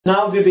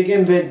Now we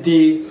begin with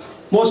the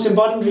most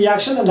important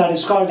reaction, and that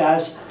is called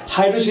as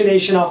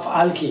hydrogenation of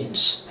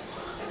alkenes.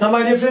 Now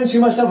my dear friends,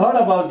 you must have heard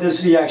about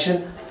this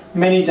reaction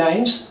many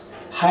times.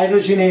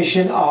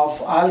 Hydrogenation of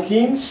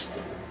alkenes.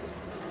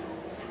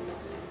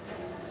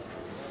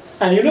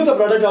 And you know the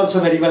product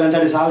also very well, and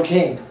that is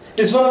alkane.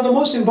 It's one of the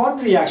most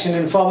important reactions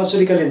in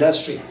pharmaceutical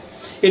industry.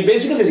 It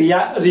basically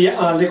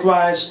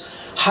requires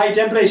high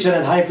temperature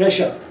and high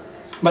pressure.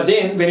 But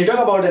then, when you talk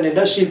about an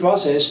industrial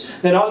process,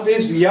 then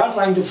always we are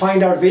trying to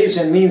find out ways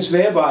and means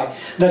whereby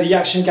the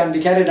reaction can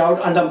be carried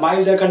out under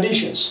milder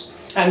conditions.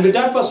 And with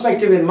that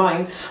perspective in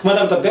mind, one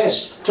of the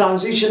best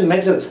transition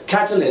metal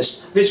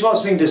catalysts which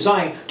was being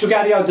designed to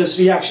carry out this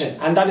reaction,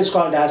 and that is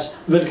called as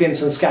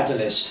Wilkinson's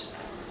catalyst.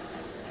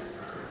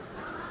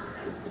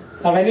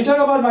 Now when you talk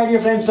about, my dear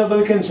friends, the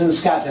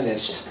Wilkinson's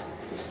catalyst,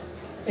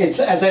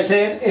 it's, as I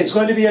said, it's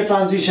going to be a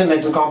transition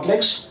metal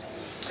complex.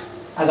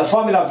 And the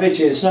formula of which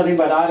is nothing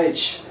but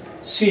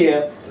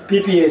RHCl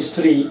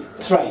PPH3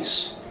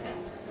 thrice.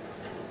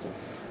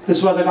 This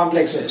is what the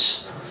complex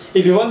is.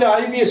 If you want the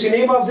IUPAC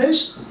name of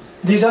this,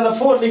 these are the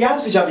four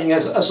ligands which are being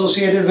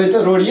associated with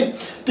rhodium.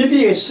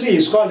 PPH3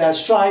 is called as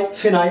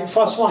triphenyl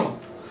phosphine.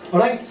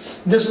 Alright,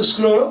 this is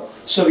chloro.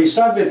 So we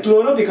start with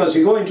chloro because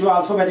we go into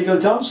alphabetical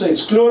terms. So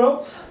it's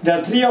chloro. There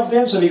are three of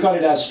them, so we call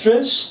it as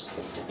tris.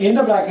 In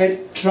the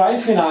bracket,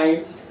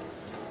 triphenyl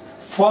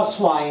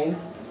phosphine.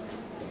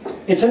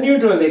 It's a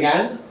neutral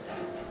ligand,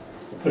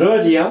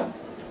 rhodium,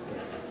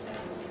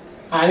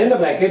 and in the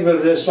bracket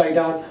we'll just write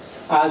down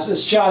as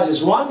its charge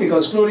is 1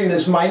 because chlorine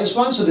is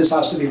 -1, so this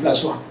has to be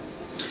 +1.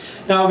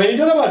 Now when you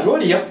talk about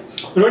rhodium,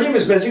 rhodium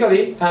is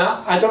basically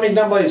atomic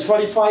number is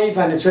 45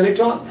 and its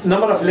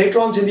number of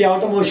electrons in the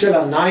outermost shell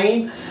are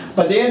 9,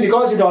 but then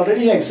because it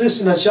already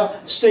exists in a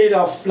state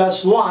of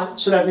 +1,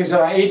 so that means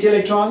there are 8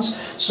 electrons.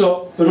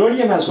 So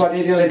rhodium has got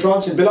 8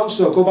 electrons. It belongs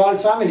to a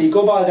cobalt family.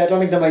 Cobalt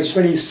atomic number is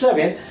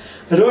 27.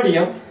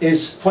 Rhodium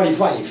is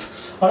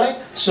 45. Alright,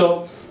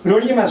 so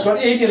rhodium has got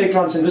 8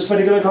 electrons in this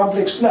particular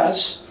complex,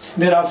 plus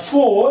there are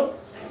 4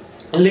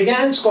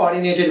 ligands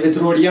coordinated with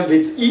rhodium,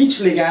 with each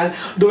ligand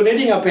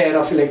donating a pair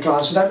of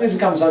electrons. So that means it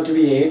comes out to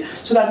be 8.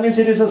 So that means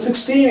it is a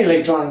 16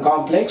 electron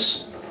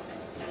complex.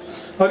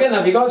 Okay,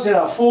 now because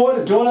there are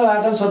 4 donor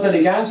atoms of the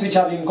ligands which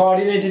are being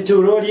coordinated to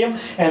rhodium,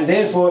 and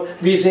therefore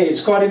we say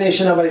its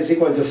coordination number is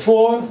equal to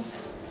 4.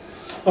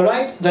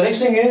 Alright, the next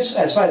thing is,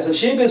 as far as the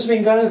shape is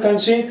being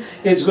concerned,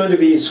 it's going to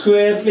be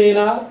square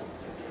planar.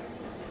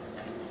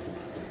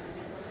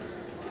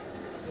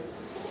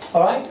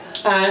 Alright,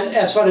 and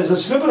as far as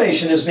this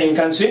preparation is being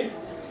concerned,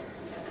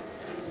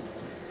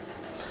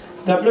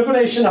 the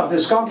preparation of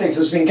this complex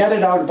is being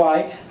carried out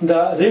by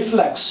the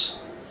reflux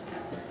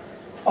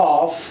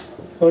of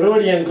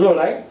rhodium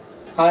chloride,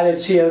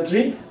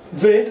 RHCl3,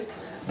 with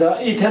the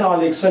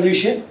ethanolic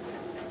solution.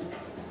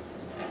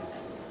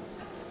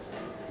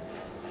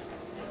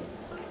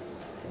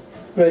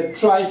 With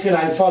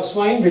triphenyl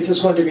phosphine, which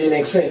is going to be in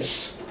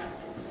excess.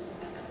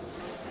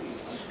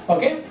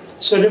 Okay,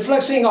 so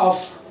refluxing of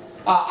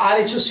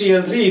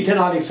RHCl3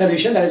 ethanolic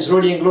solution, that is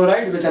rhodium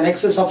chloride, with an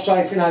excess of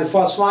triphenyl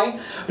phosphine,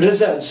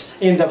 results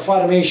in the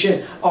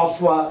formation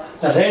of a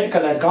red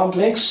colored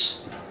complex.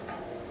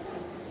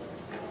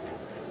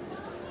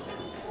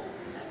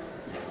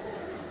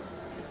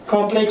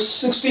 Complex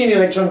 16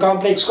 electron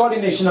complex,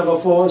 coordination number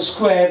 4,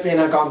 square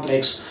planar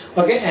complex.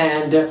 Okay,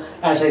 and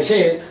as I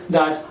said,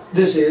 that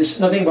this is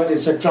nothing but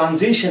it's a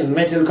transition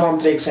metal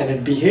complex, and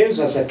it behaves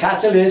as a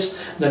catalyst.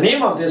 The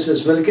name of this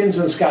is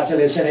Wilkinson's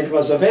catalyst, and it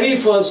was the very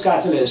first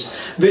catalyst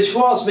which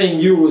was being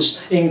used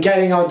in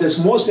carrying out this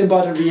most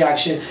important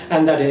reaction,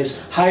 and that is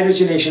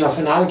hydrogenation of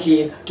an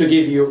alkene to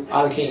give you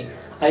alkane.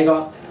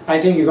 I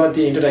think you got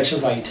the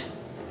introduction right.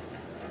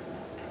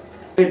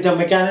 With the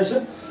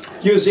mechanism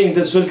using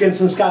this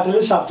Wilkinson's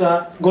catalyst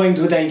after going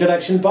through the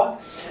introduction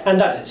part, and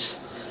that is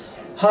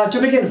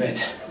to begin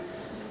with,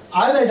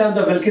 I write down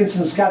the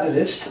Wilkinson's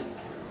catalyst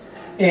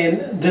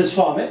in this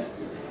format,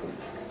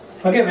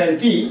 okay, where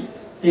P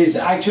is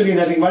actually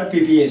nothing but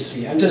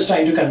PPH3. I'm just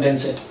trying to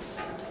condense it.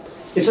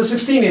 It's a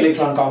 16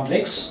 electron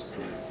complex.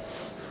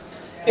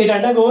 It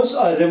undergoes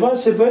a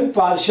reversible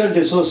partial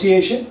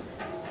dissociation.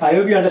 I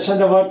hope you understand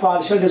the word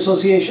partial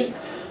dissociation.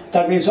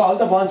 That means all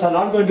the bonds are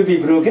not going to be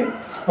broken.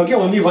 Okay,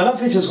 only one of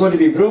which is going to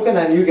be broken,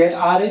 and you get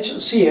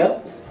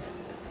RHCl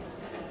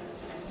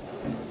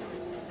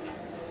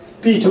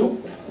P2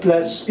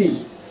 plus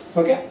P.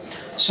 Okay,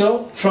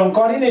 so from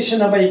coordination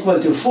number equal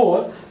to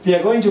 4, we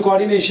are going to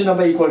coordination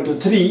number equal to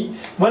 3.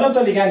 One of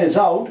the ligand is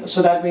out,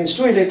 so that means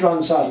 2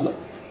 electrons are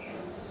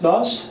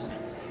lost.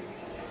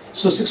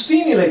 So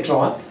 16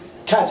 electron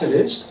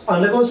catalyst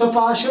undergoes a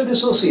partial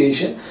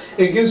dissociation.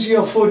 It gives you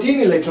a 14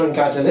 electron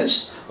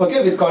catalyst,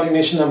 okay, with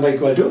coordination number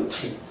equal to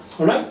 3.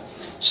 Alright,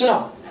 so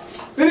now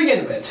we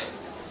begin with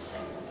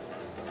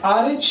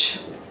RHCl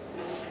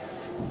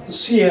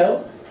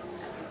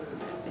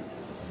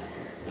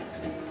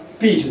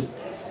P2.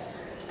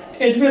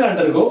 It will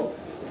undergo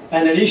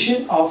an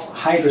addition of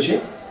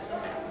hydrogen.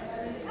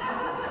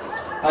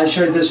 I'll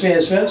show it this way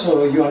as well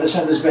so you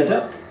understand this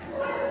better.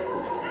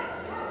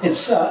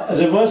 It's a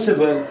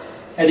reversible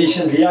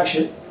addition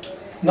reaction.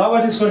 Now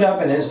what is going to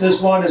happen is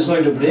this bond is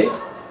going to break.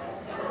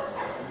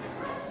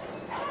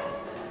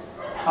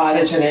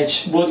 RH and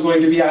H both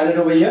going to be added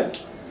over here.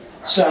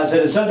 So as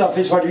a result of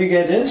which what we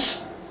get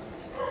is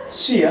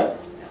Cl,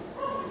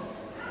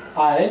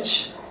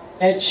 RH,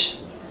 H,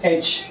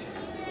 H,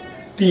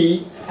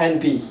 P and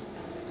P.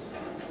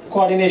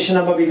 Coordination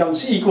number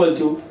becomes equal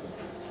to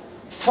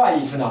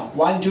 5 now.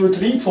 1, 2,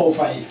 3, 4,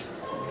 5.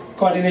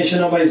 Coordination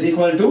number is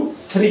equal to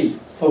 3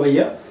 over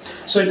here.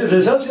 So it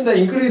results in the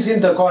increase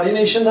in the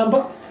coordination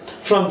number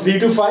from 3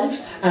 to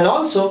 5, and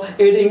also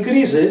it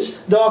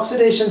increases the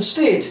oxidation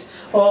state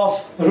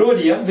of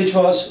rhodium, which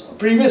was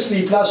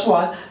previously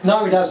 +1,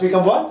 now it has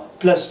become what?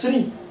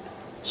 +3.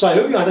 So I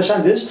hope you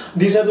understand this.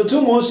 These are the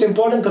two most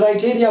important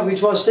criteria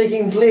which was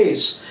taking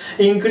place.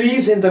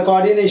 Increase in the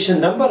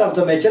coordination number of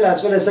the metal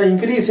as well as the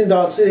increase in the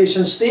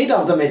oxidation state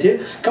of the metal.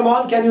 Come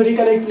on, can you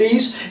recollect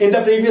please in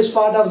the previous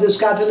part of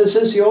this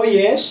catalysis? Oh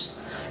yes,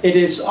 it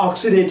is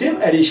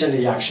oxidative addition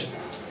reaction.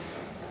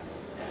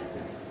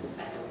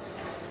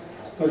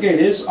 Okay,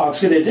 it is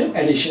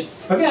oxidative addition.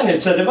 Okay, and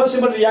it's a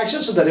reversible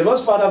reaction, so the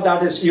reverse part of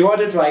that is, you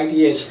got it right,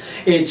 yes,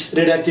 it's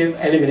reductive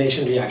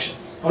elimination reaction.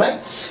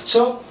 Alright,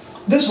 so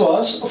this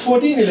was a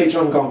 14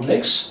 electron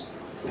complex.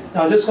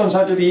 Now this comes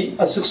out to be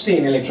a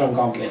 16 electron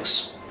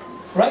complex.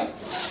 Right?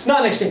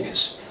 Now next thing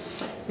is,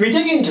 we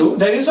take into,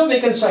 there is a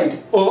vacant site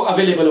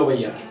available over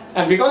here.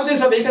 And because there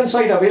is a vacant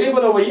site available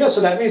over here,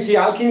 so that means the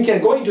alkene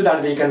can go into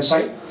that vacant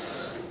site.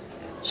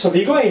 So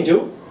we go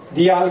into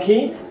the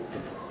alkene.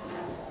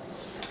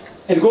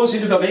 It goes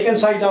into the vacant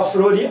site of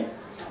rhodium.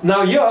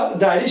 Now here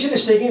the addition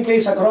is taking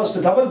place across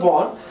the double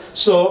bond.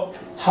 So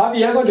how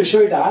we are going to show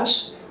it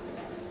as,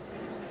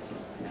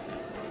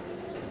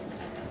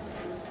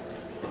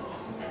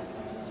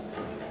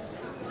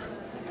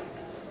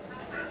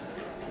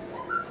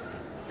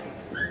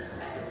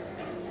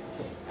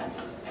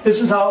 this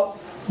is how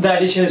the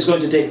addition is going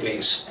to take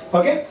place.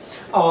 Okay.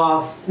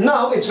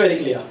 Now it's very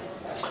clear,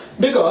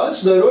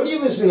 because the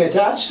rhodium is being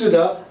attached to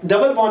the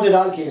double bonded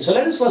alkene. So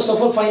let us first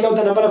of all find out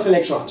the number of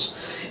electrons.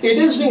 It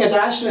is being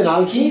attached to an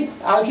alkene.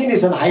 Alkene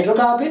is an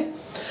hydrocarbon.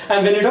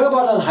 And when you talk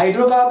about an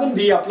hydrocarbon,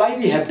 we apply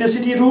the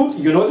hapticity rule.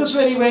 You know this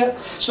very well.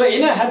 So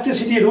in a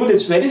hapticity rule,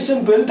 it's very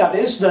simple. That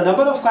is the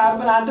number of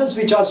carbon atoms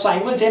which are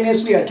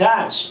simultaneously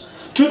attached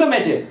to the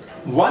metal.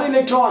 1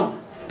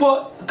 electron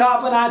per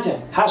carbon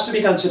atom has to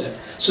be considered.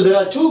 So there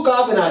are 2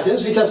 carbon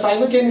atoms which are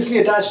simultaneously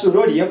attached to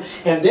rhodium,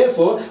 and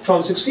therefore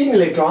from 16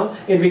 electron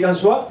it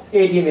becomes what?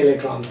 18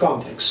 electron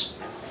complex.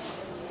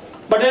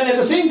 But then at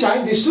the same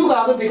time these 2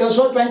 carbon becomes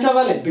what?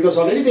 Pentavalent, because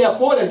already they are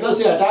 4 and plus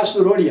they are attached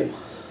to rhodium.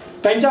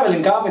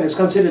 Pentavalent carbon is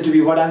considered to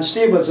be what?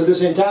 Unstable. So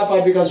this entire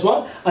part becomes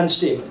what?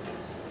 Unstable.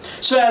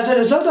 So as a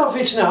result of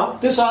which now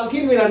this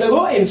alkene will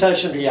undergo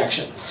insertion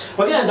reaction.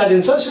 Okay, and that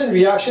insertion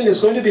reaction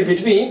is going to be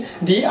between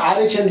the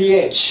RH and the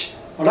H.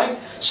 Alright,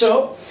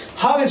 so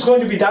how is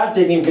going to be that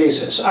taking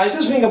place? I'll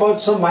just bring about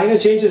some minor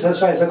changes as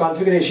far as the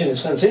configuration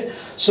is concerned,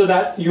 so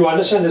that you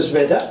understand this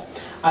better.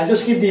 I'll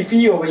just keep the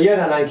P over here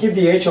and I'll keep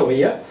the H over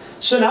here.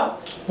 So now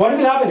what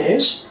will happen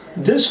is,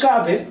 this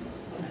carbon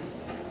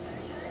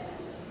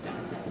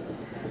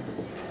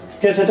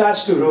gets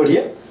attached to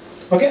rhodium,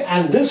 okay,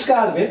 and this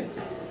carbon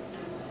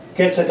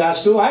gets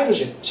attached to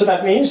hydrogen. So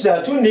that means there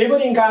are 2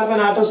 neighboring carbon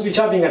atoms which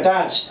are being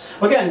attached,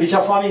 okay, and which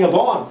are forming a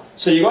bond.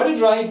 So you got it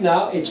right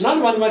now. It's not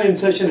 1-1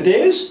 insertion. It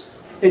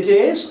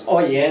is, oh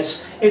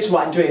yes, it's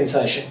 1-2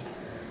 insertion.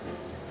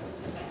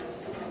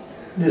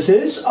 This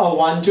is a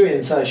 1-2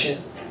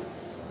 insertion.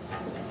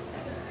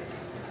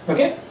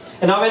 Okay,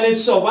 and now when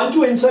it's a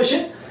 1-2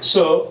 insertion,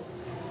 so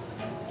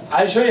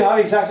I'll show you how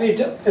exactly it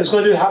is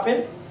going to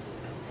happen.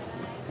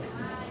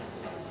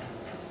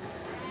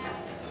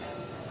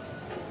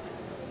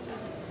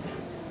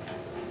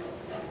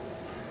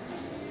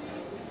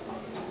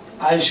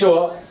 I'll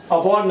show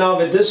a bond now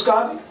with this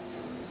carbon.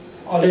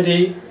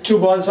 Already 2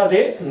 bonds are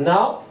there.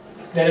 Now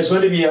there is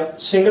going to be a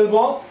single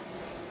bond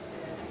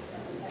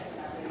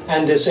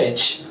and this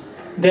H.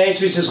 The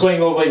H which is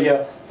going over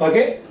here,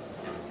 okay,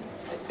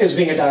 is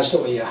being attached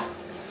over here.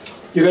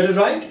 You got it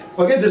right?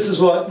 Okay, this is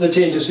what the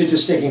changes which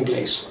is taking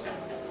place.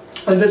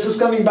 And this is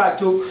coming back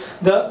to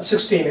the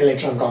 16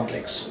 electron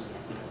complex.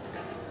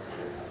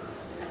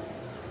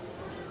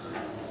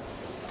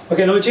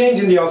 Okay, no change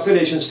in the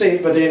oxidation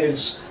state, but then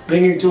it's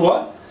bringing to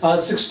what? A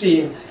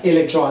 16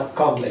 electron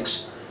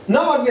complex.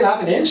 Now what will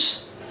happen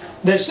is,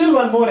 there's still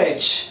one more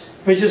H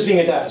which is being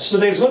attached. So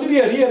there's going to be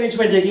a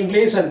rearrangement taking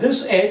place, and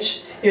this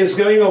H is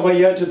going over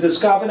here to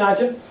this carbon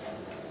atom.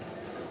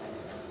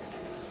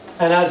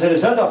 And as a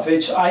result of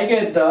which, I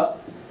get the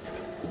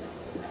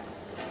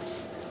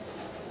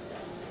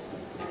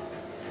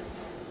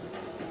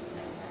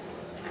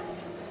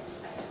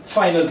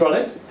final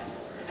product,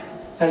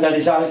 and that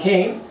is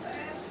alkane.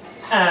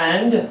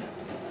 And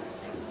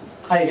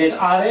I get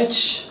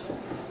RH,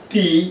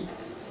 P,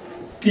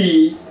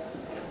 P,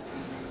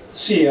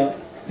 Cl,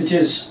 which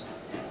is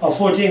a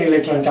 14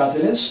 electron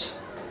catalyst.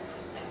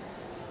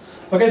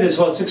 Okay, this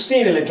was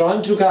 16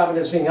 electron, 2 carbon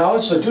is being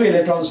out, so 2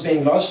 electrons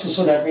being lost.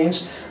 So that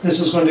means this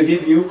is going to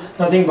give you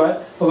nothing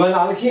but, when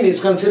alkene is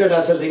considered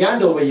as a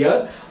ligand over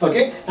here,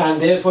 okay,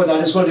 and therefore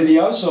that is going to be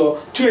out, so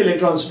 2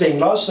 electrons being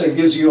lost, so it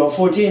gives you a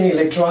 14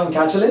 electron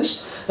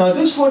catalyst. Now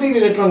this 14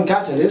 electron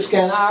catalyst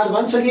can add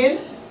once again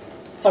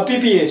a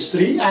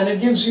PPH3 and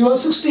it gives you a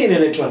 16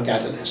 electron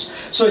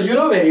catalyst. So you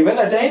know very well,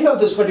 at the end of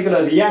this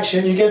particular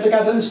reaction, you get the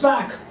catalyst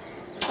back.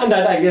 And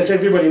that I guess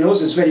everybody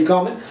knows, it's very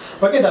common.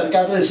 Okay, that the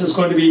catalyst is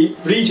going to be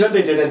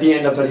regenerated at the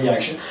end of the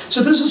reaction.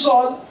 So this is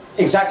all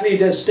exactly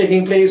this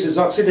taking place, is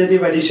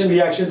oxidative addition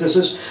reaction. This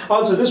is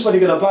also, this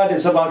particular part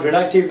is about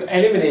reductive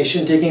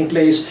elimination taking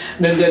place.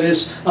 Then there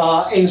is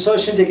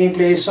insertion taking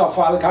place of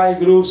alkyl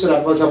groups. So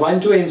that was a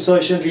 1,2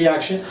 insertion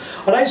reaction.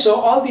 Alright, so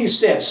all these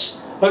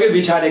steps, okay,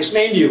 which I had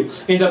explained you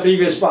in the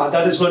previous part,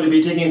 that is going to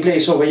be taking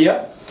place over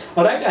here.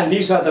 Alright, and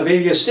these are the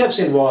various steps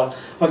involved.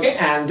 Okay,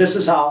 and this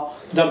is how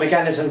the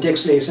mechanism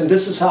takes place, and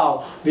this is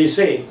how we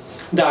say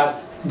that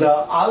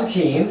the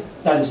alkene,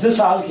 that is this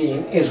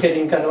alkene, is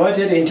getting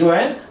converted into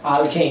an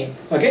alkane.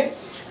 Okay,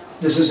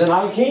 this is an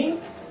alkene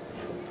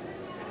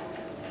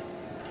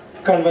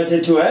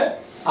converted to an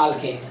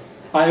alkane.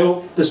 I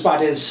hope this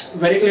part is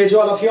very clear to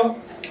all of you.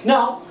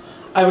 Now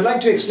I would like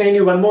to explain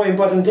you one more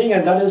important thing,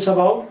 and that is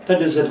about the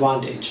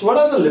disadvantage. What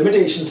are the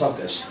limitations of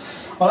this?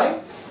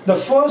 Alright, the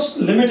first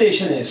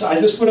limitation is, I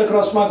just put a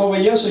cross mark over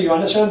here so you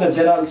understand that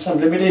there are some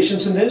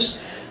limitations in this.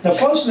 The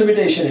first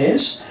limitation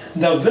is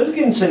the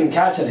Wilkinson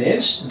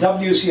catalyst,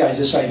 WC I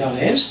just write down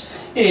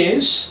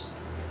is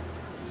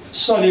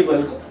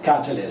soluble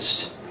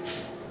catalyst.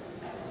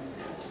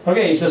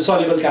 Okay, it's a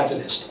soluble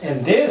catalyst,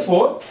 and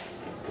therefore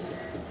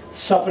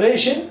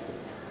separation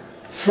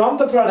from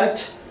the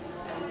product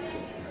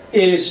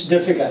is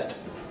difficult.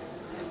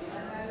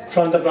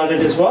 From the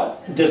product is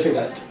what?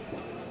 Difficult.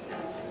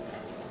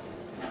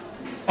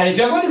 And if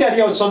you are going to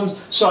carry out some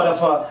sort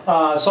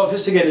of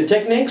sophisticated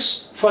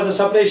techniques for the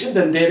separation,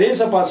 then there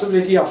is a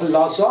possibility of a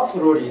loss of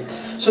rhodium.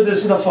 So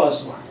this is the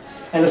first one.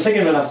 And the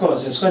second one, of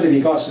course, is going to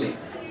be costly.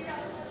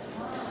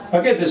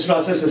 Okay, this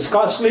process is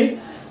costly,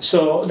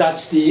 so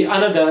that's the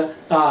another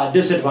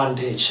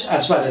disadvantage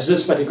as far as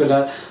this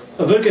particular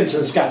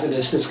Wilkinson's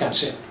catalyst is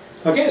concerned.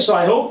 Okay, so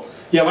I hope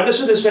you have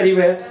understood this very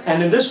well,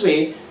 and in this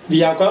way we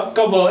have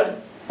covered,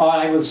 or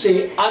I will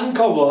say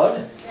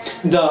uncovered,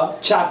 the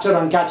chapter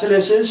on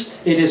catalysis.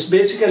 It is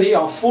basically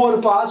of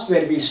 4 parts,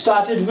 where we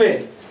started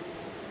with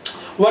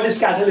what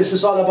is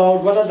catalysis all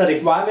about, what are the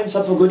requirements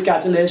of a good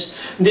catalyst.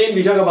 Then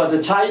we talk about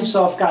the types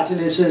of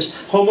catalysis,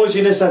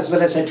 homogeneous as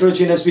well as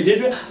heterogeneous. We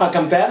did a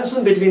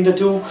comparison between the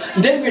two.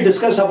 Then we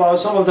discussed about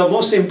some of the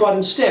most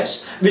important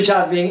steps which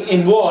are being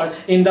involved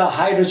in the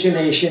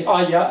hydrogenation,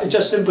 or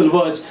just simple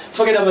words,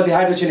 forget about the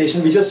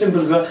hydrogenation, we just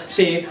simply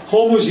say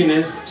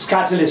homogeneous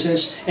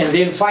catalysis. And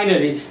then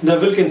finally the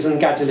Wilkinson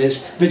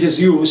catalyst, which is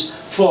used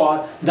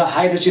for the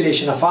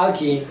hydrogenation of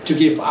alkene to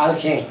give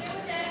alkane.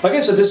 Okay,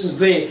 so this is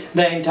where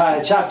the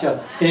entire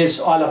chapter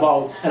is all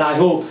about, and I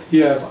hope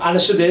you have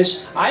understood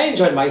this. I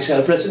enjoyed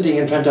myself presenting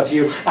in front of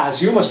you,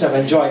 as you must have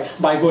enjoyed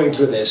by going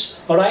through this.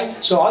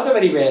 Alright, so all the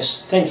very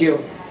best. Thank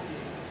you.